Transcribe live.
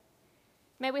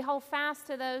May we hold fast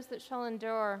to those that shall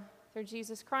endure through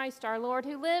Jesus Christ our Lord,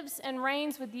 who lives and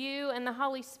reigns with you and the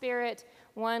Holy Spirit,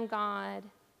 one God,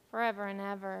 forever and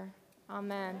ever.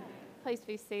 Amen. Please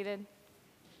be seated.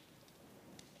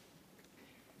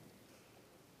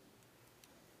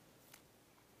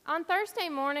 On Thursday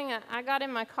morning, I got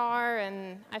in my car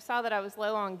and I saw that I was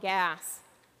low on gas.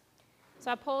 So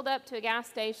I pulled up to a gas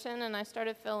station and I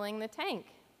started filling the tank.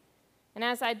 And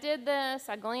as I did this,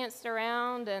 I glanced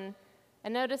around and I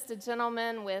noticed a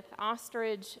gentleman with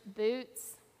ostrich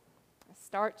boots, a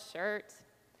starched shirt,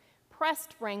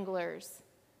 pressed Wranglers,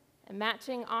 a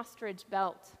matching ostrich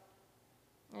belt.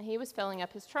 And he was filling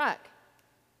up his truck.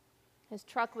 His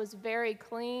truck was very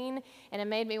clean, and it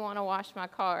made me want to wash my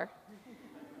car.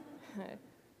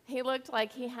 He looked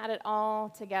like he had it all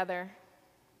together.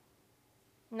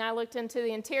 And I looked into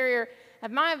the interior of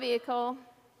my vehicle,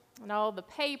 and all the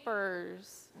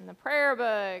papers, and the prayer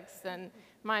books, and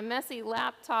my messy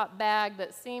laptop bag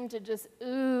that seemed to just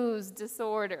ooze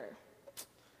disorder.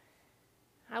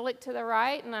 I looked to the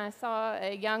right, and I saw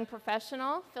a young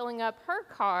professional filling up her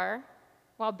car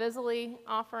while busily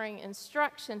offering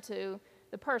instruction to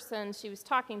the person she was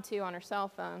talking to on her cell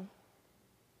phone.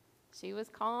 She was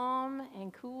calm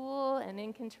and cool and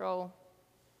in control,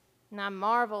 and I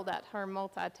marveled at her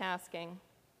multitasking.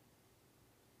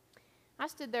 I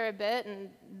stood there a bit, and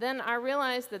then I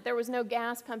realized that there was no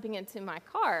gas pumping into my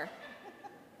car.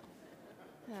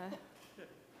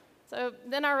 So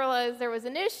then I realized there was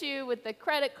an issue with the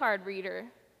credit card reader,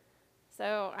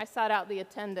 so I sought out the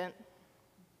attendant.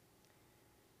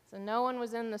 So no one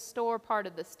was in the store part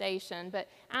of the station, but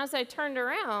as I turned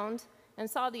around and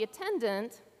saw the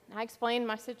attendant, I explained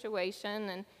my situation,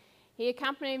 and he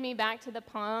accompanied me back to the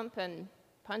pump and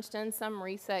punched in some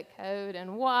reset code, and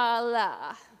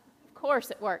voila, of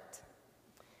course it worked.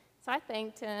 So I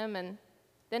thanked him, and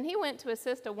then he went to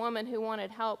assist a woman who wanted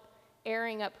help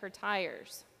airing up her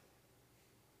tires.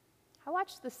 I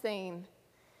watched the scene,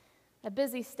 a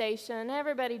busy station,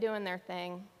 everybody doing their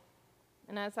thing,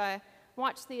 and as I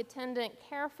watched the attendant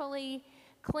carefully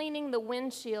cleaning the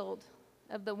windshield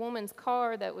of the woman's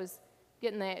car that was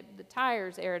getting the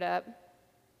tires aired up,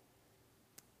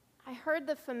 I heard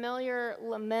the familiar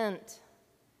lament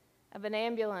of an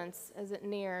ambulance as it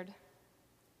neared.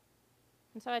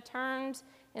 And so I turned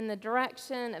in the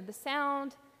direction of the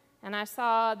sound, and I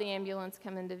saw the ambulance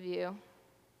come into view.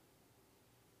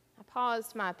 I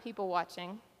paused my people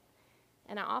watching,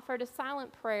 and I offered a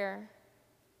silent prayer.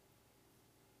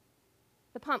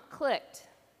 The pump clicked,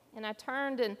 and I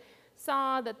turned and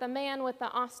saw that the man with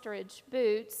the ostrich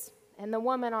boots and the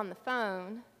woman on the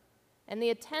phone and the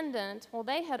attendant, well,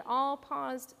 they had all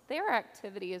paused their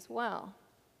activity as well.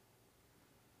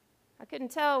 I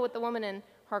couldn't tell what the woman in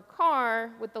her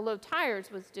car with the low tires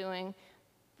was doing,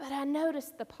 but I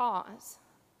noticed the pause,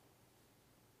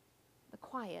 the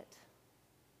quiet,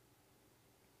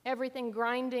 everything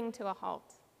grinding to a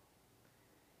halt.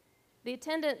 The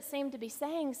attendant seemed to be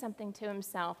saying something to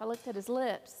himself. I looked at his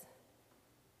lips.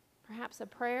 Perhaps a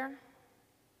prayer?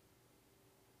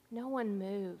 No one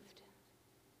moved.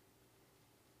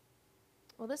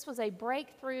 Well, this was a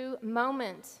breakthrough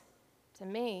moment to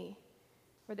me,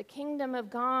 where the kingdom of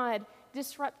God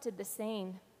disrupted the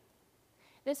scene.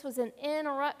 This was an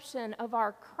interruption of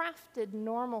our crafted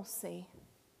normalcy,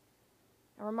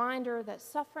 a reminder that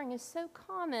suffering is so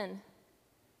common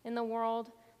in the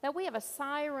world that we have a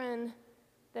siren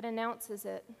that announces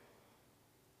it.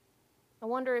 I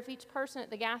wonder if each person at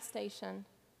the gas station,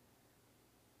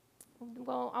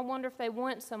 I wonder if they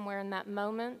went somewhere in that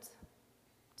moment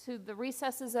to the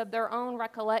recesses of their own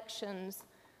recollections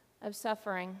of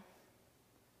suffering.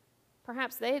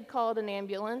 Perhaps they had called an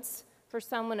ambulance for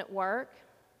someone at work.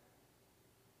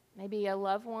 Maybe a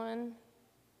loved one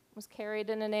was carried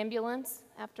in an ambulance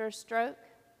after a stroke.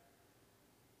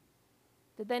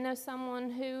 Did they know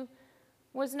someone who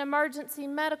was an emergency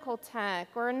medical tech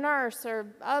or a nurse or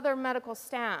other medical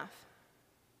staff?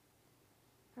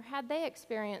 Or had they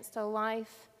experienced a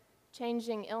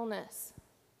life-changing illness?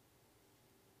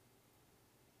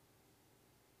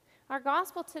 Our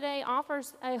gospel today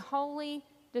offers a holy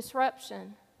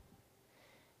disruption.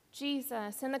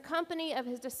 Jesus, in the company of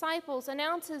his disciples,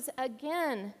 announces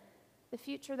again the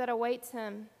future that awaits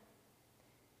him.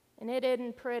 And it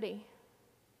isn't pretty.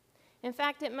 In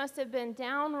fact, it must have been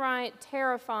downright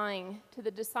terrifying to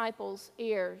the disciples'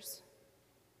 ears.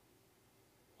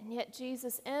 And yet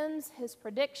Jesus ends his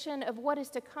prediction of what is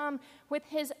to come with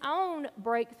his own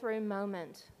breakthrough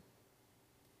moment.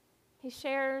 He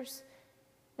shares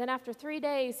that after 3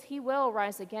 days, he will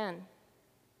rise again.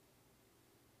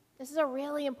 This is a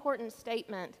really important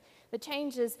statement that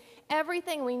changes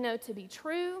everything we know to be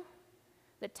true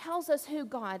that tells us who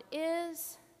God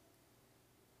is,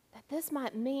 that this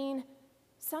might mean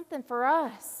something for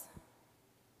us.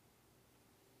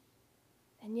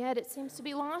 And yet it seems to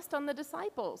be lost on the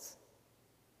disciples.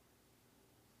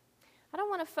 I don't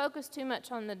want to focus too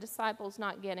much on the disciples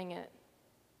not getting it.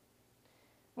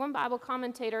 One Bible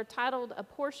commentator titled a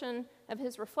portion of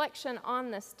his reflection on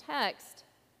this text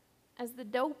as the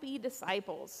dopey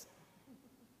disciples.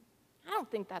 I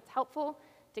don't think that's helpful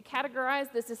to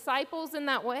categorize the disciples in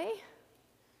that way.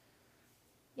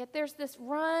 Yet there's this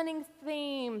running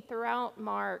theme throughout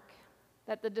Mark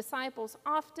that the disciples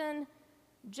often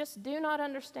just do not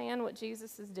understand what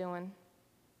Jesus is doing.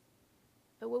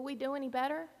 But will we do any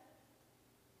better?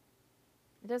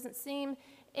 It doesn't seem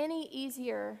any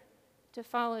easier to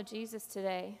follow Jesus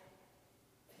today.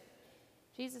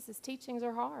 Jesus' teachings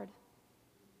are hard.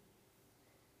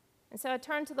 And so I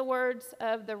turn to the words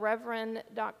of the Reverend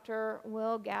Dr.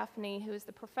 Will Gaffney, who is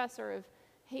the professor of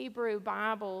Hebrew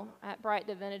Bible at Bright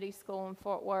Divinity School in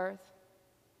Fort Worth.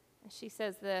 And she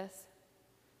says this: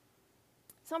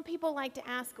 some people like to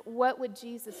ask, what would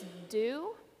Jesus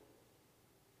do?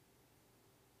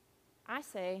 I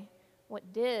say,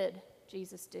 what did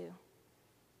Jesus do?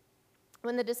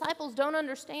 When the disciples don't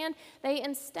understand, they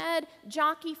instead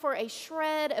jockey for a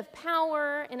shred of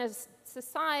power in a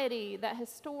society that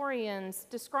historians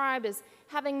describe as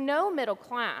having no middle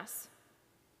class,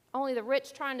 only the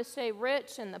rich trying to stay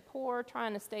rich and the poor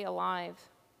trying to stay alive.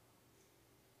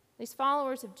 These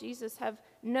followers of Jesus have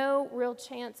no real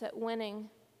chance at winning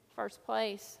first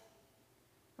place,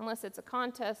 unless it's a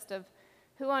contest of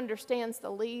who understands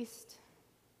the least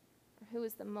or who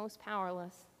is the most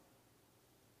powerless.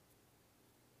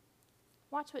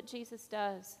 Watch what Jesus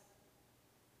does.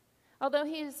 Although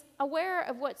he's aware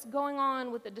of what's going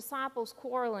on with the disciples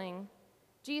quarreling,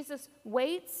 Jesus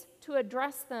waits to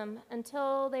address them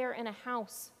until they are in a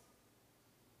house.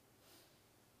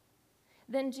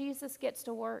 Then Jesus gets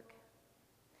to work.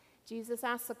 Jesus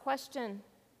asks a question.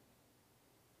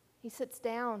 He sits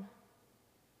down.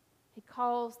 He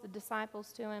calls the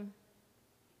disciples to him.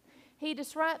 He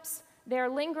disrupts their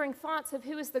lingering thoughts of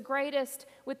who is the greatest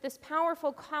with this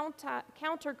powerful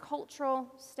countercultural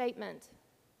statement.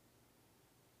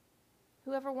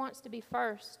 Whoever wants to be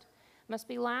first must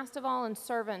be last of all and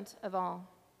servant of all.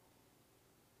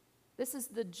 This is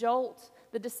the jolt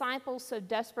the disciples so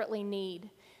desperately need.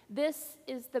 This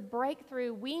is the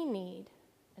breakthrough we need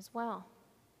as well.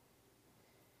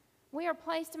 We are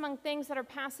placed among things that are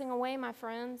passing away, my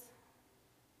friends,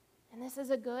 and this is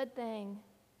a good thing.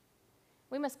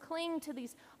 We must cling to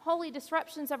these holy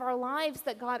disruptions of our lives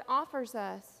that God offers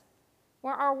us,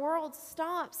 where our world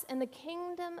stops and the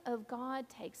kingdom of God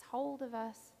takes hold of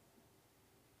us.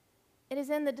 It is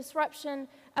in the disruption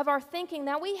of our thinking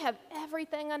that we have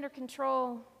everything under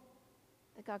control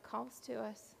that God calls to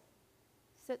us,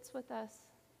 sits with us,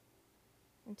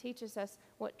 and teaches us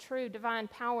what true divine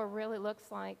power really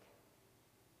looks like.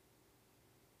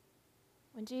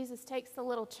 When Jesus takes the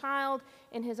little child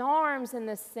in his arms in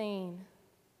this scene,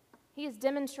 he is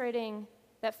demonstrating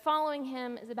that following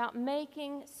him is about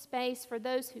making space for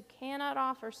those who cannot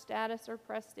offer status or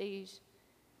prestige,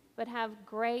 but have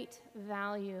great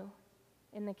value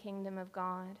in the kingdom of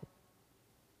God.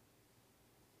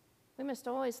 We must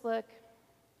always look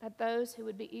at those who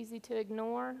would be easy to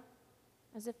ignore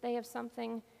as if they have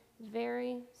something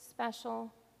very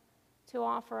special to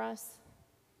offer us,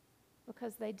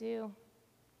 because they do.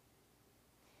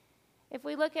 If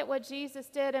we look at what Jesus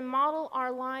did and model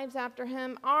our lives after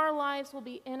him, our lives will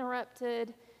be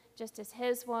interrupted just as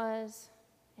his was,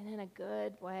 and in a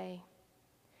good way.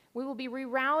 We will be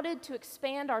rerouted to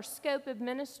expand our scope of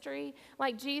ministry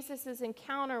like Jesus'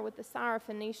 encounter with the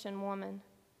Syrophoenician woman.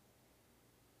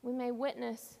 We may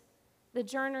witness the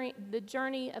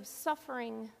journey of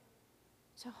suffering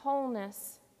to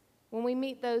wholeness when we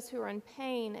meet those who are in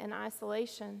pain and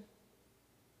isolation.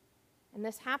 And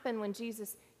this happened when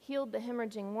Jesus healed the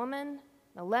hemorrhaging woman,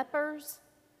 the lepers,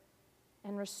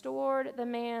 and restored the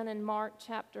man in Mark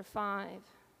chapter 5,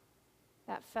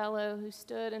 that fellow who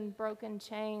stood in broken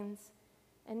chains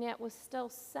and yet was still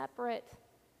separate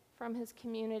from his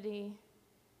community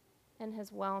and his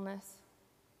wellness.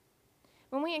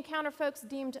 When we encounter folks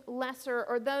deemed lesser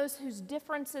or those whose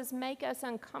differences make us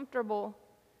uncomfortable,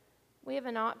 we have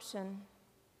an option.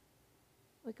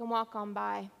 We can walk on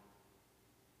by,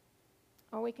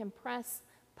 or we can press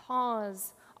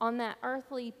pause on that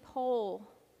earthly pole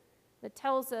that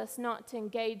tells us not to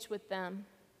engage with them.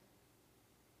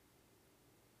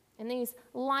 In these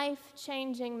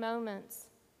life-changing moments,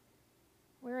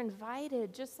 we're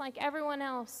invited, just like everyone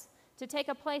else, to take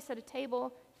a place at a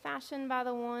table fashioned by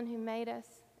the one who made us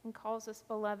and calls us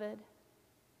beloved.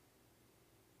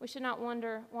 We should not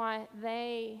wonder why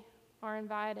they are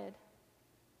invited,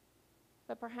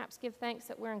 but perhaps give thanks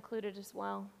that we're included as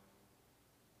well.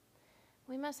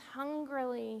 We must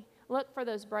hungrily look for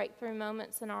those breakthrough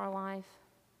moments in our life,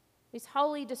 these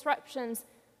holy disruptions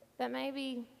that may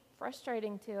be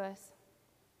frustrating to us.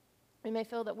 We may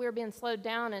feel that we're being slowed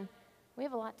down and we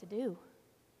have a lot to do.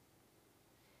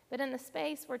 But in the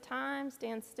space where time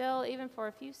stands still, even for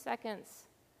a few seconds,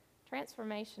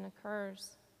 transformation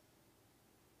occurs.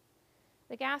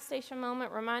 The gas station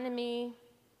moment reminded me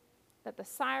that the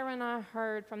siren I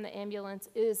heard from the ambulance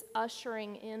is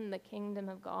ushering in the kingdom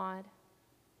of God.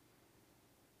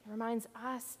 It reminds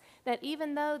us that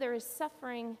even though there is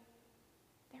suffering,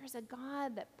 there is a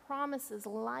God that promises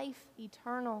life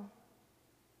eternal.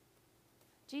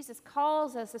 Jesus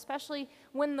calls us, especially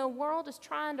when the world is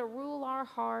trying to rule our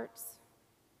hearts.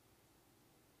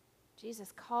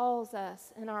 Jesus calls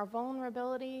us in our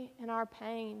vulnerability and our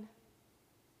pain.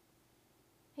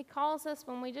 He calls us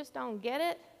when we just don't get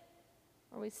it,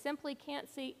 or we simply can't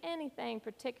see anything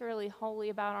particularly holy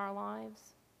about our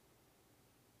lives.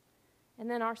 And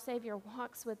then our Savior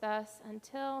walks with us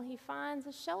until he finds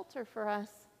a shelter for us,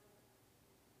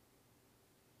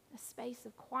 a space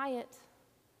of quiet,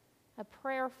 a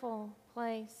prayerful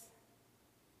place.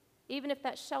 Even if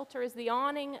that shelter is the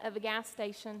awning of a gas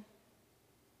station,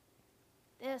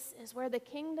 this is where the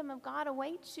kingdom of God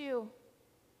awaits you.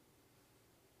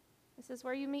 This is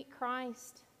where you meet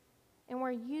Christ and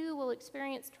where you will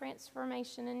experience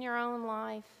transformation in your own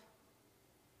life.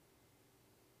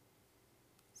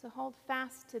 So hold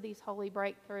fast to these holy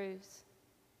breakthroughs.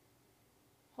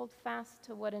 Hold fast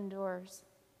to what endures.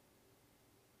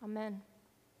 Amen.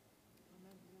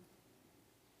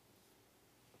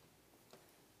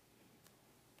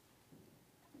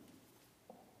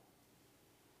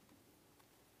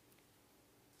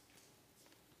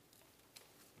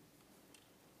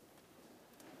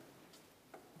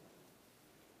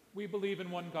 We believe in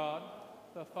one God,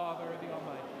 the Father, the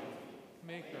Almighty,